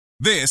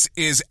This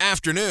is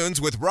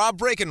Afternoons with Rob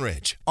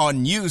Breckenridge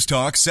on News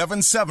Talk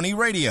 770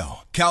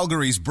 Radio,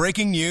 Calgary's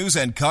breaking news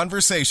and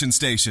conversation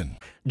station.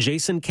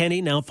 Jason Kenney,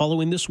 now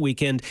following this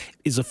weekend,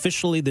 is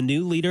officially the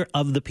new leader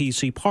of the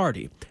PC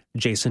party.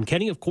 Jason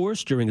Kenney, of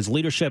course, during his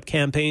leadership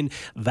campaign,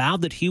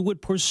 vowed that he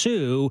would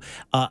pursue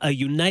a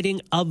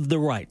uniting of the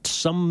right,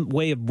 some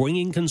way of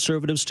bringing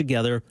conservatives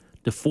together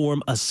to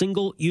form a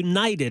single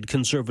united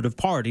conservative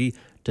party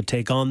to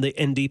take on the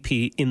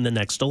NDP in the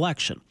next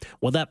election.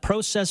 Well, that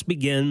process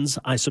begins,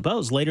 I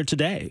suppose, later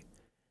today,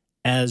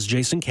 as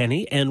Jason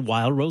Kenney and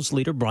Wild Rose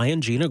leader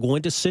Brian Jean are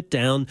going to sit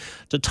down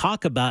to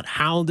talk about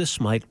how this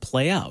might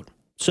play out.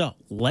 So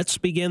let's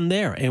begin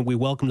there, and we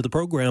welcome to the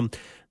program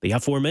the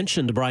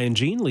aforementioned Brian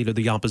Jean, leader of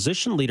the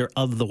opposition, leader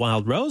of the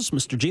Wild Rose.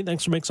 Mr. Jean,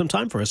 thanks for making some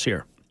time for us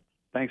here.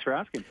 Thanks for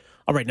asking.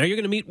 All right, now you're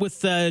going to meet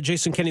with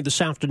Jason Kenney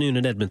this afternoon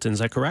in Edmonton, is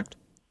that correct?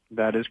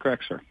 That is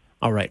correct, sir.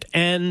 All right,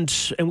 and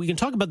we can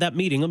talk about that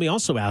meeting. Let me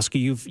also ask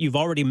you, you've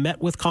already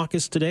met with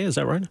caucus today, is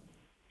that right?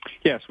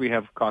 Yes, we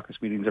have caucus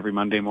meetings every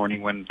Monday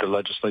morning when the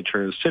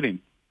legislature is sitting.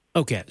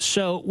 Okay,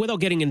 so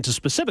without getting into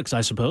specifics,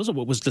 I suppose, of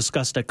what was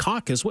discussed at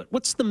caucus,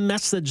 what's the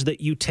message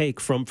that you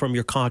take from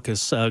your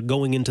caucus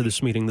going into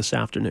this meeting this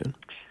afternoon?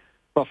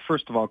 Well,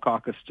 first of all,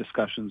 caucus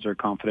discussions are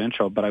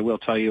confidential, but I will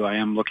tell you I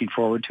am looking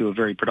forward to a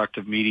very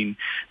productive meeting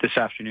this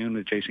afternoon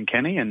with Jason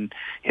Kenney and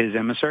his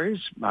emissaries.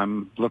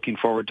 I'm looking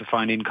forward to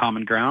finding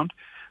common ground,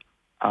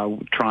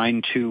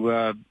 trying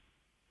to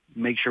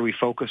make sure we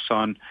focus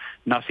on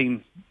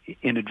nothing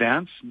in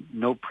advance,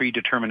 no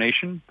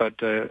predetermination,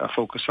 but a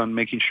focus on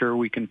making sure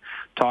we can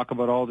talk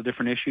about all the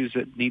different issues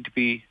that need to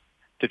be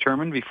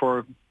determined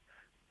before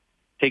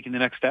taking the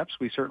next steps.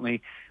 We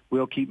certainly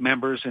will keep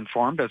members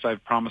informed, as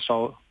I've promised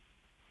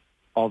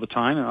all the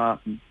time.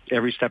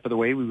 Every step of the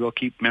way, we will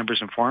keep members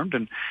informed,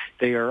 and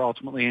they are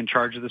ultimately in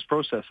charge of this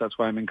process. That's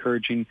why I'm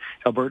encouraging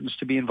Albertans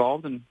to be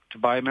involved and to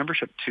buy a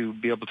membership to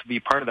be able to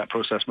be part of that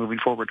process moving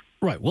forward.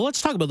 Right. Well,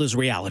 let's talk about those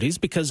realities,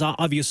 because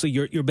obviously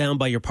you're bound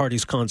by your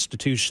party's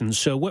constitution.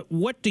 So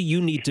what do you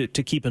need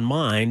to keep in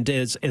mind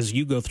as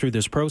you go through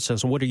this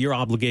process, and what are your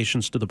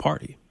obligations to the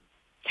party?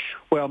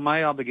 Well,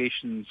 my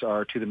obligations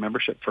are to the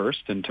membership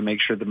first, and to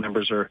make sure the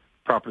members are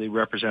properly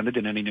represented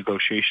in any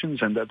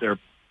negotiations and that they're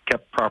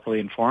kept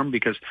properly informed,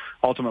 because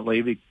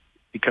ultimately,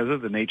 because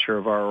of the nature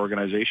of our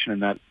organization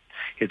and that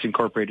it's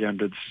incorporated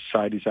under the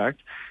Societies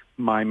Act,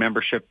 my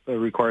membership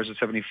requires a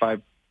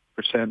 75%,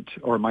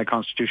 or my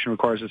constitution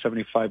requires a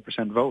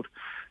 75% vote.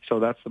 So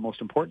that's the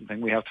most important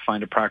thing. We have to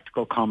find a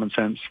practical, common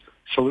sense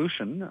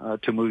solution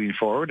to moving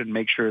forward and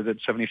make sure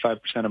that 75%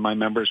 of my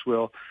members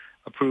will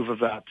approve of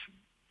that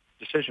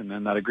decision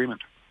and that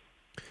agreement.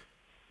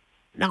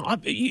 Now,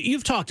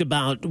 you've talked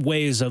about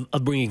ways of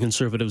bringing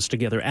conservatives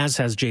together, as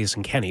has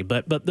Jason Kenney,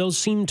 but those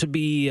seem to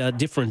be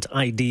different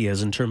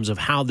ideas in terms of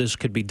how this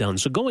could be done.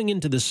 So going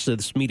into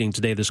this meeting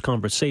today, this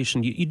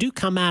conversation, you do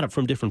come at it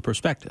from different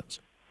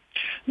perspectives.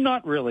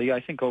 Not really. I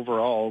think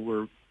overall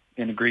we're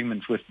in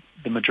agreement with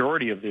the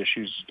majority of the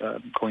issues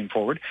going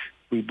forward.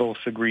 We both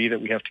agree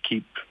that we have to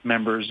keep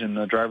members in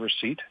the driver's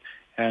seat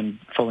and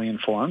fully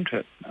informed.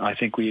 I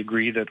think we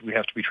agree that we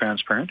have to be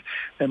transparent.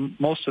 And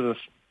most of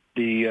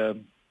the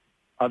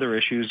other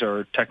issues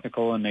are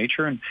technical in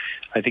nature, and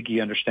I think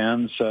he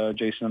understands,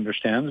 Jason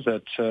understands,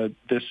 that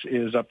this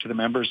is up to the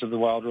members of the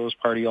Wild Rose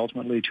Party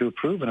ultimately to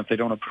approve, and if they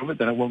don't approve it,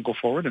 then it won't go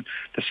forward, and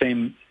the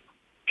same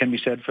can be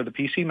said for the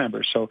PC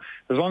members. So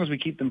as long as we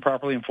keep them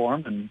properly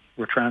informed and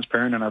we're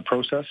transparent in our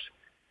process,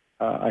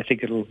 I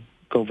think it'll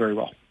go very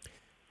well.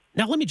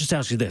 Now, let me just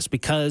ask you this,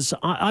 because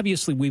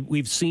obviously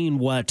we've seen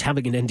what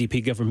having an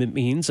NDP government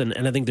means, and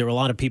I think there are a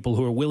lot of people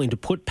who are willing to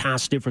put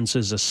past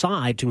differences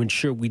aside to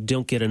ensure we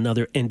don't get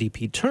another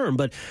NDP term.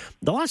 But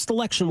the last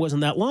election wasn't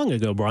that long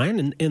ago,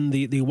 Brian, and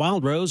the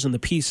Wild Rose and the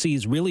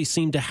PCs really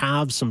seem to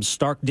have some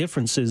stark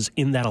differences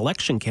in that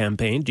election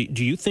campaign.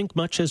 Do you think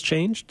much has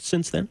changed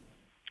since then?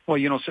 Well,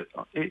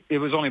 it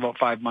was only about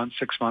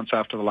 6 months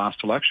after the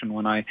last election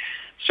when I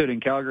stood in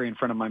Calgary in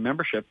front of my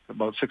membership,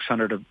 about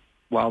 600 of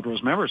Wild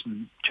Rose members,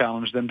 and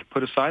challenge them to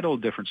put aside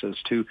old differences,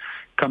 to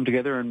come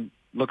together and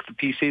look at the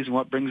PCs and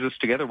what brings us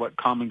together, what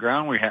common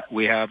ground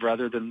we have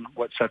rather than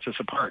what sets us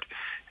apart.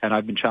 And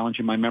I've been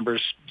challenging my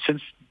members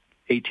since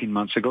 18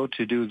 months ago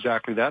to do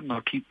exactly that, and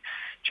I'll keep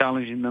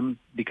challenging them,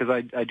 because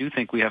I do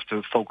think we have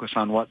to focus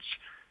on what's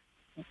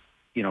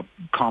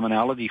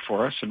commonality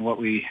for us and what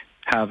we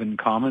have in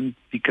common,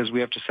 because we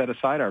have to set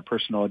aside our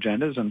personal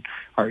agendas and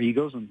our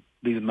egos and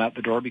leave them at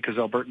the door, because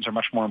Albertans are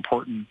much more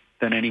important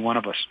than any one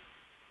of us.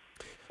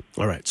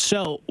 All right.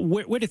 So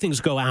where do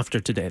things go after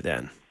today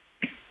then?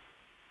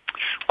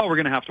 Well, we're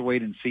going to have to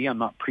wait and see. I'm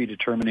not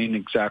predetermining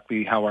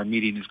exactly how our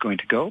meeting is going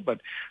to go,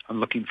 but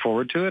I'm looking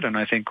forward to it. And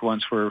I think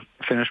once we're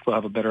finished, we'll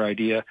have a better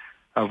idea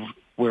of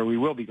where we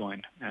will be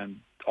going.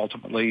 And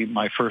ultimately,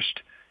 my first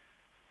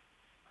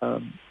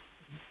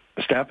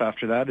step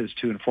after that is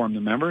to inform the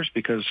members,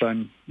 because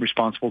I'm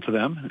responsible to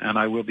them, and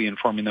I will be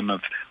informing them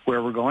of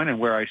where we're going and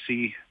where I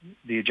see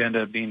the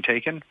agenda being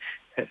taken,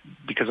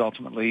 because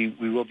ultimately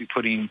we will be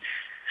putting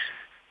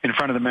in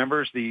front of the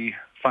members the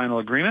final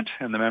agreement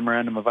and the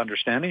memorandum of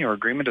understanding or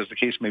agreement, as the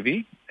case may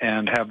be,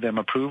 and have them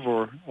approve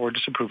or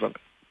disapprove of it.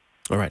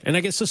 All right. And I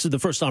guess this is the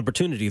first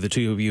opportunity the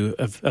two of you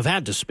have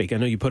had to speak. I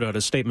know you put out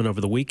a statement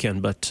over the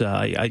weekend, but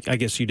I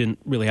guess you didn't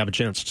really have a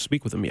chance to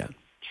speak with him yet.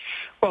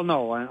 Well,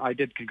 no, I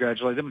did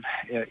congratulate him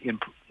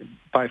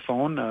by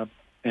phone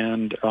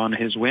and on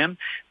his win.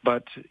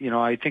 But,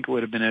 I think it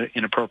would have been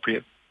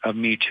inappropriate of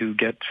me to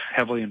get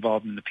heavily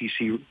involved in the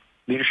PC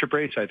leadership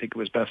race. I think it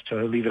was best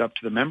to leave it up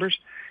to the members.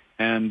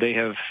 And they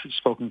have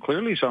spoken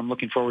clearly, so I'm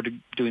looking forward to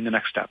doing the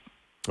next step.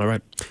 All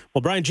right.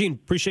 Well, Brian Jean,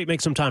 appreciate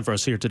making some time for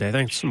us here today.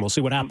 Thanks, and we'll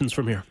see what happens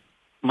from here.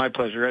 My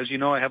pleasure. As you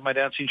know, I have my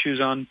dancing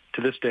shoes on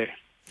to this day.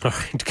 All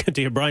right, good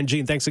to hear. Brian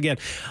Jean, thanks again.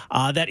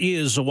 That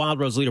is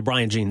Wildrose leader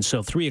Brian Jean.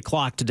 So 3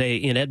 o'clock today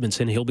in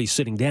Edmonton, he'll be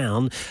sitting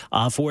down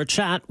for a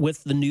chat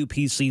with the new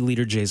PC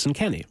leader, Jason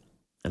Kenney.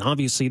 And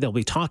obviously, they'll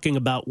be talking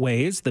about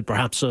ways that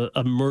perhaps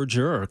a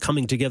merger or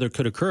coming together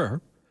could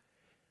occur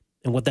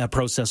and what that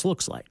process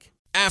looks like.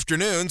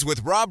 Afternoons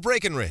with Rob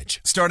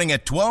Breckenridge, starting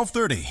at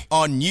 12:30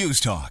 on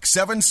News Talk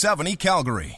 770 Calgary.